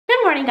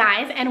morning,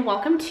 guys, and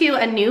welcome to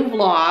a new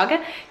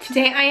vlog.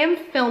 Today I am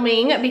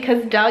filming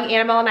because Doug,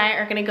 Annabelle, and I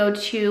are gonna go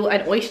to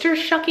an oyster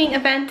shucking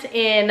event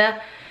in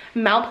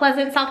Mount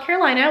Pleasant, South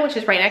Carolina, which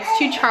is right next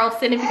to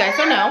Charleston, if you guys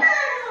don't know.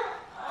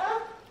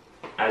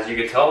 As you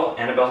can tell,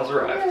 Annabelle has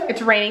arrived.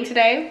 It's raining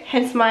today,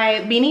 hence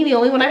my beanie, the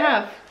only one I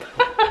have.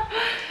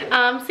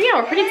 So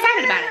yeah, we're pretty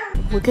excited about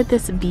it. Look at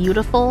this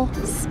beautiful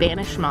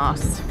Spanish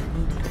moss.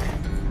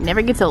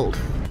 Never gets old.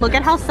 Look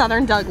at how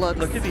Southern Doug looks.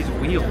 Look at these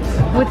wheels.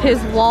 With his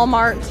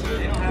Walmart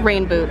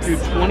rain boots. Dude,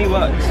 20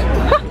 bucks.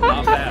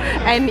 Not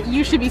bad. And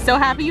you should be so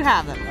happy you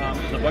have them.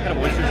 The bucket of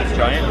oysters is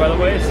giant, by the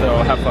way,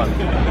 so have fun.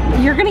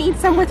 You're gonna eat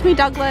some with me,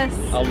 Douglas?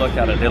 I'll look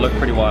at it. They look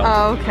pretty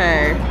wild.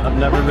 Okay. I've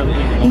never really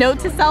eaten.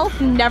 Note to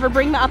self, never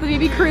bring the Upper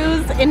Baby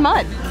cruise in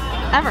mud.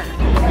 Ever.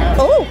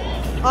 Oh,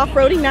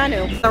 off-roading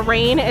Nanu. The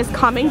rain is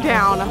coming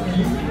down,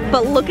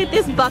 but look at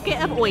this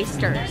bucket of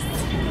oysters.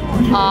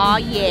 Aw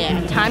yeah,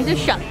 time to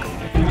shuck.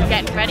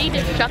 Getting ready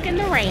to shuck in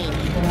the rain.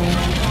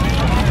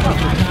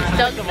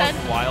 Doug said, That's the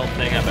most wild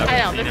thing I've ever seen.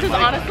 I know, this is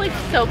honestly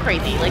so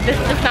crazy. Like, this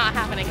does not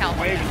happen in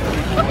California.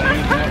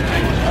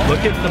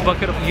 Look at the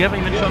bucket of, you haven't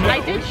even shown them. I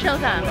did show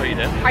them. Oh, you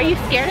did? Are you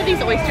scared of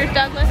these oysters,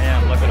 Douglas?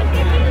 Yeah, look at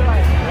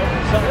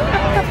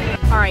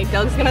them. All right,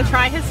 Doug's gonna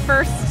try his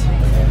first,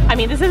 I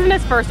mean, this isn't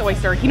his first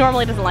oyster. He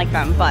normally doesn't like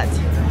them, but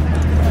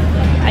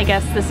I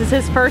guess this is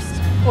his first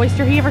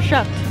oyster he ever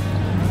shucked.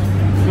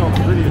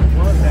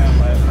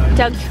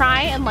 Doug,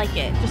 try and like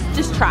it.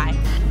 Just try. You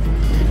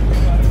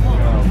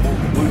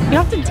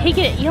don't have to take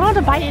it, you don't have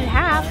to bite it in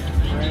half.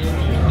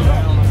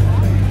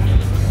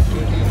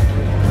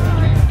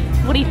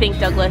 What do you think,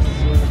 Douglas?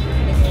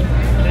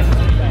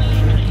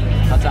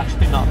 That's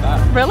actually not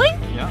bad. Really?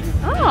 Yeah.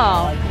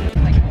 Oh.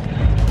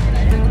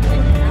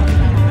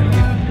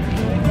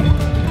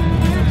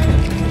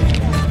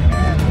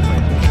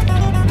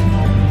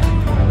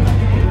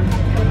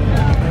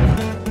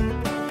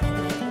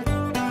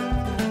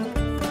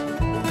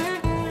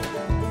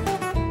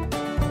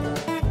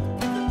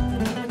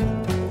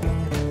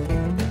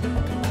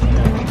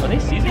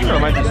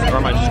 Or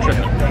am I just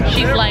tripping?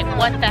 She's like,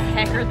 what the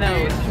heck are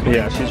those?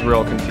 Yeah, she's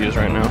real confused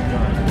right now.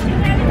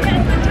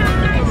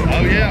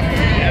 Oh yeah.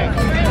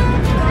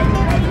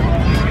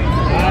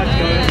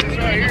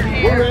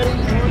 We're ready.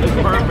 It's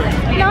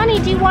perfect. Nani,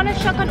 do you want to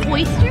shuck an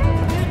oyster?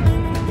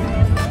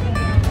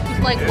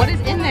 She's like, what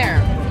is in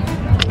there?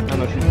 I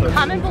know she's so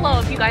Comment below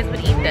if you guys would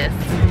eat this.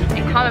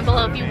 And comment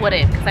below if you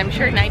wouldn't, because I'm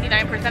sure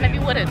 99% of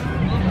you wouldn't.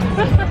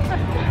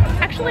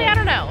 Actually, I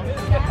don't know.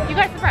 You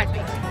guys surprised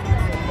me.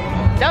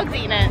 Doug's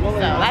eating it, so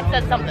that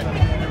says something.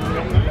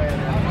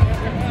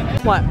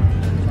 What?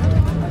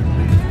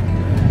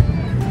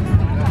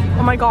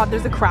 Oh my god,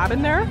 there's a crab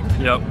in there?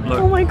 Yep, look.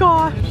 Oh my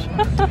gosh.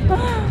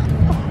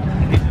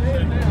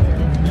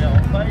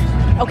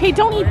 Okay,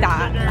 don't eat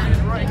that.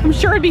 I'm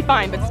sure it'd be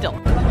fine, but still.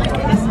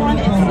 This one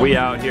is... We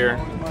out here.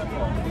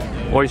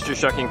 Oyster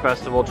Shucking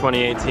Festival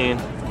 2018.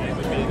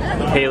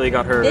 Hayley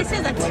got her... This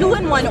is a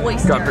 2-in-1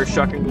 oyster. Got her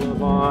shucking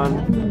glove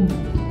on.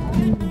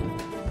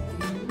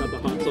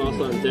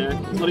 Sauce on deck.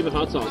 It's not even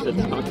hot sauce,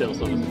 it's cocktail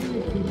sauce.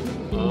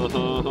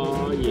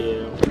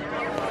 Yeah.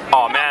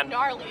 Oh man,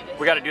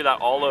 we gotta do that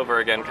all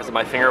over again because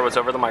my finger was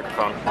over the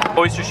microphone.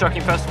 Oyster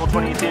Shucking Festival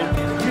 2018.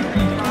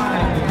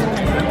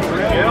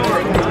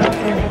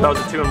 That was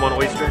a 2-in-1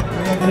 oyster.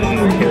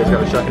 Haley's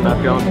got a shucking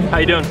map going. How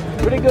you doing?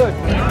 Pretty good.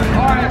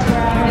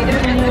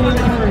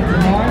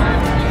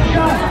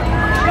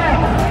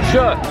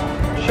 Shut.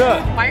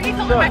 Why are you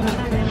filming my feet?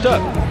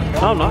 Shut.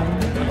 No, I'm not.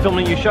 I'm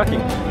filming you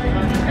shucking.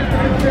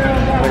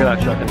 Look at that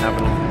shucking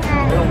happening.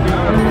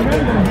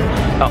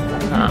 Oh.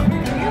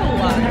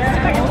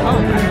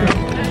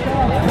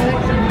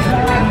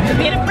 You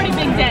made a pretty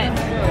big dent.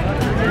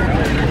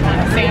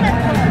 Sand.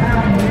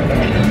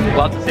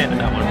 Lots of sand in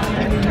that one.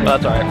 But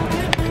that's alright.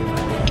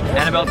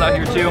 Annabelle's out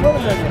here too.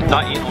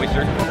 Not eating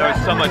oyster.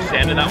 There's so much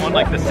sand in that one.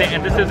 Like the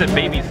sand, this isn't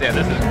baby sand.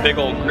 This is big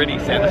old gritty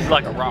sand. This is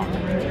like a rock.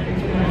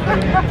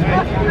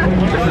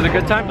 This is a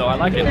good time though. I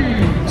like it.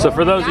 So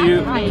for those of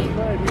you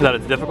that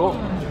it's difficult,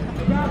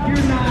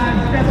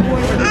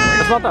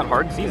 it's not that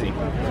hard, it's easy.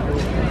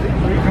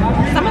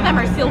 Some of them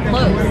are still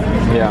closed.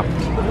 Yeah.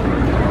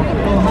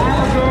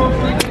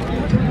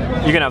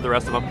 You can have the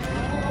rest of them.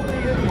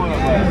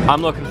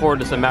 I'm looking forward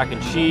to some mac and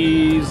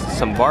cheese,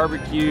 some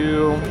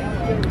barbecue.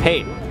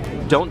 Hey,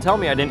 don't tell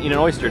me I didn't eat an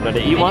oyster. Did I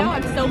eat one? I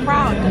know, I'm so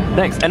proud.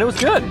 Thanks, and it was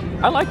good.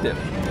 I liked it.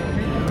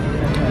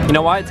 You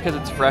know why? It's because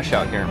it's fresh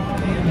out here.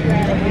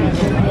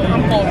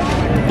 I'm full.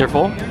 You're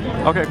full?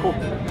 Okay, cool.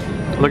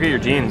 Look at your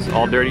jeans,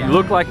 all dirty. You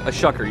look like a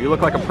shucker. You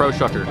look like a pro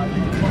shucker.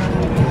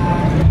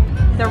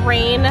 The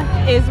rain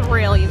is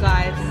real, you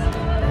guys.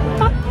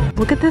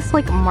 Look at this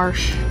like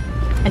marsh.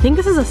 I think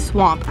this is a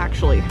swamp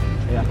actually.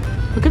 Yeah.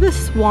 Look at this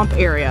swamp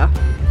area.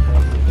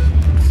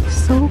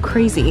 So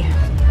crazy.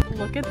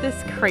 Look at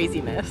this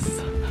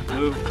craziness.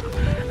 Move.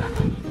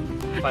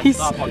 If I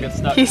stop, I'll get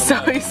stuck. He's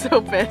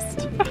so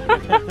pissed.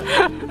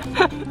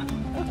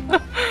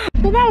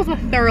 Well, that was a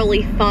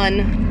thoroughly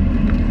fun,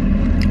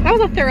 that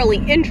was a thoroughly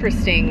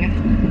interesting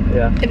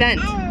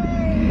event.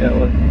 Yeah,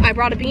 look. I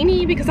brought a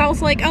beanie because I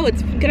was like, oh,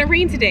 it's gonna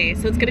rain today,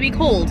 so it's gonna be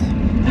cold.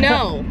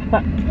 No.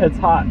 It's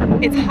hot.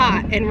 It's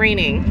hot and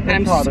raining, and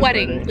I'm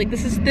sweating. Like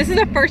this is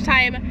the first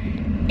time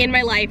in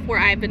my life where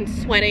I've been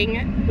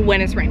sweating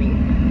when it's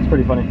raining. It's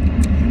pretty funny.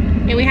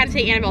 And we had to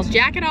take Annabelle's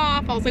jacket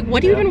off. I was like,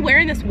 what do you even wear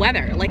in this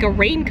weather? Like a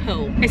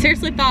raincoat. I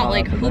seriously thought,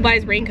 like, who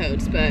buys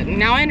raincoats? But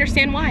now I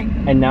understand why.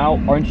 And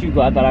now, aren't you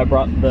glad that I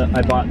bought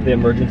the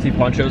emergency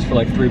ponchos for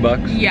like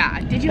 $3? Yeah.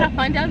 Did you have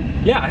fun, Doug?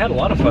 Yeah, I had a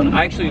lot of fun.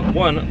 I actually,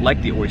 one,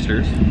 liked the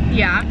oysters.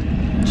 Yeah.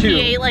 Two.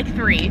 He ate like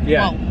 3.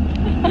 Yeah.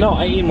 Whoa. No,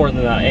 I ate more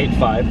than that. I ate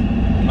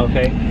 5.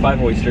 Okay,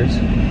 5 oysters.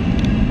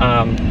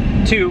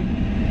 2,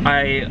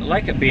 I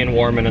like it being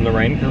warm and in the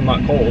rain because I'm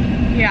not cold.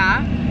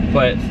 Yeah.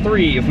 But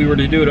 3, if we were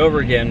to do it over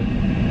again,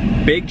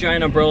 big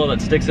giant umbrella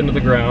that sticks into the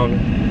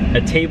ground,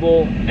 a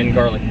table, and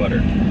garlic butter.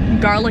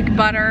 Garlic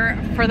butter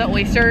for the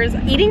oysters.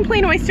 Eating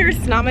plain oysters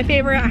is not my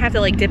favorite. I have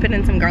to like dip it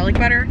in some garlic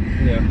butter.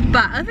 Yeah.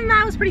 But other than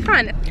that, it was pretty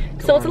fun.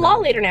 So it's a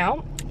lot later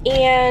now,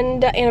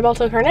 and Annabelle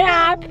took her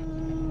nap.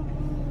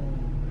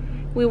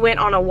 We went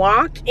on a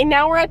walk, and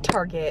now we're at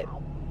Target.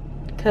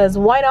 Cause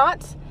why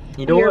not?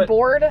 You know We're what?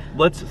 bored.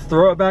 Let's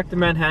throw it back to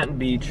Manhattan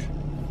Beach.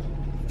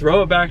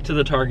 Throw it back to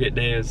the Target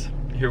days.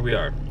 Here we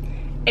are.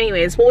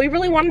 Anyways, what we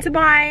really wanted to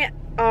buy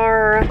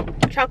are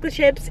chocolate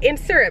chips and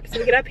syrup so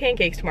we can have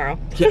pancakes tomorrow.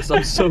 Yes,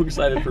 I'm so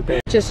excited for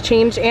pancakes. Just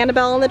changed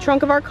Annabelle in the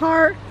trunk of our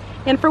car,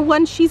 and for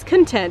once she's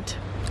content.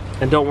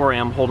 And don't worry,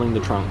 I'm holding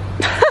the trunk.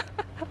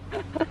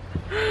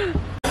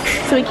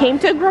 So we came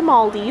to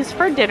Grimaldi's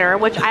for dinner,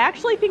 which I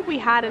actually think we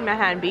had in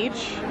Manhattan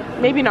Beach.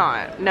 Maybe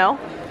not, no?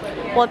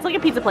 Well, it's like a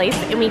pizza place,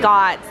 and we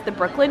got the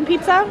Brooklyn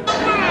pizza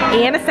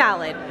and a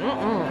salad.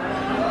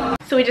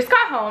 So we just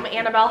got home.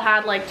 Annabelle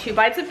had like 2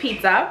 bites of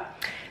pizza.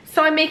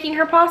 So I'm making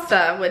her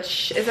pasta,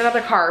 which is another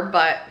carb,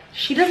 but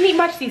she doesn't eat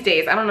much these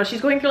days. I don't know,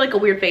 she's going through like a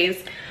weird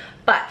phase,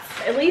 but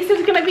at least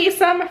there's gonna be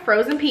some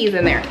frozen peas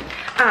in there.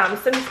 So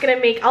I'm just gonna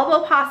make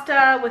elbow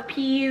pasta with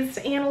peas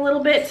and a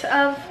little bit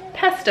of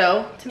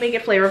pesto to make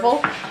it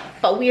flavorful.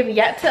 But we have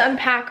yet to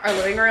unpack our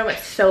living room.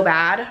 It's so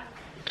bad.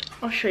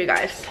 I'll show you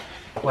guys.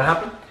 What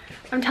happened?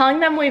 I'm telling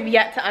them we've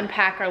yet to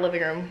unpack our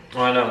living room.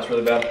 Oh, I know, it's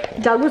really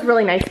bad. Doug was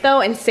really nice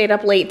though and stayed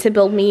up late to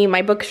build me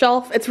my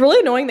bookshelf. It's really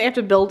annoying they have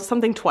to build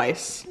something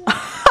twice.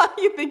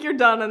 You think you're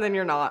done and then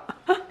you're not.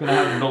 Gonna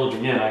have to build it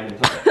again, I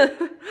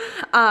can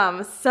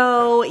tell.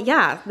 So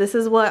yeah, this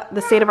is what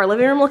the state of our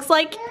living room looks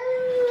like.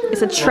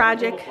 It's a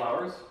tragic,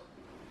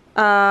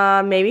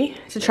 maybe.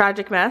 It's a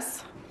tragic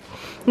mess.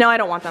 No, I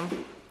don't want them.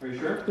 Are you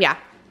sure? Yeah.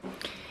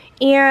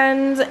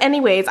 And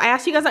anyways, I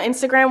asked you guys on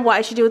Instagram what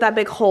I should do with that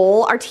big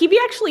hole. Our TV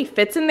actually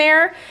fits in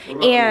there,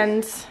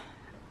 and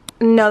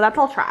no, that's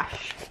all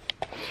trash.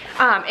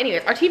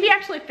 Anyways, our TV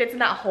actually fits in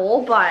that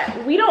hole,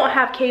 but we don't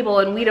have cable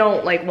and we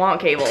don't like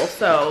want cable,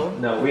 so.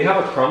 No, we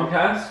have a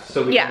Chromecast,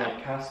 so we can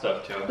like cast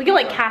stuff to it. We can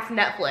like cast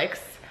Netflix.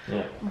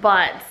 Yeah.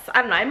 But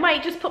I don't know, I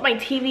might just put my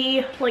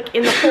TV like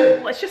in the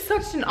hole. It's just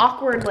such an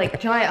awkward like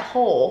giant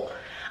hole.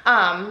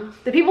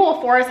 The people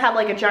before us had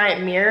like a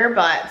giant mirror,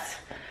 but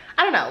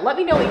I don't know. Let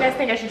me know what you guys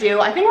think I should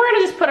do. I think we're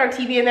gonna just put our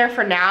TV in there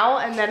for now,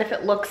 and then if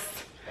it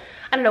looks,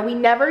 I don't know, we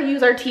never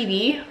use our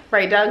TV,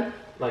 right Doug?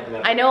 Like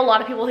that. I know a lot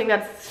of people think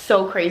that's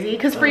so crazy,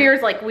 because for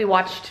years like I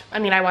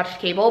watched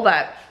cable,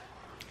 but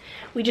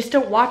we just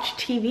don't watch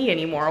TV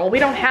anymore. Well, we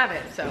don't have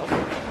it, so.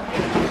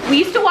 We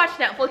used to watch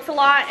Netflix a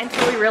lot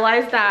until we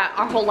realized that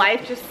our whole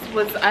life just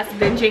was us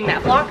binging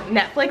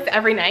Netflix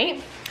every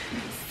night.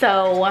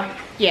 So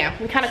yeah,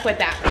 we kind of quit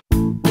that.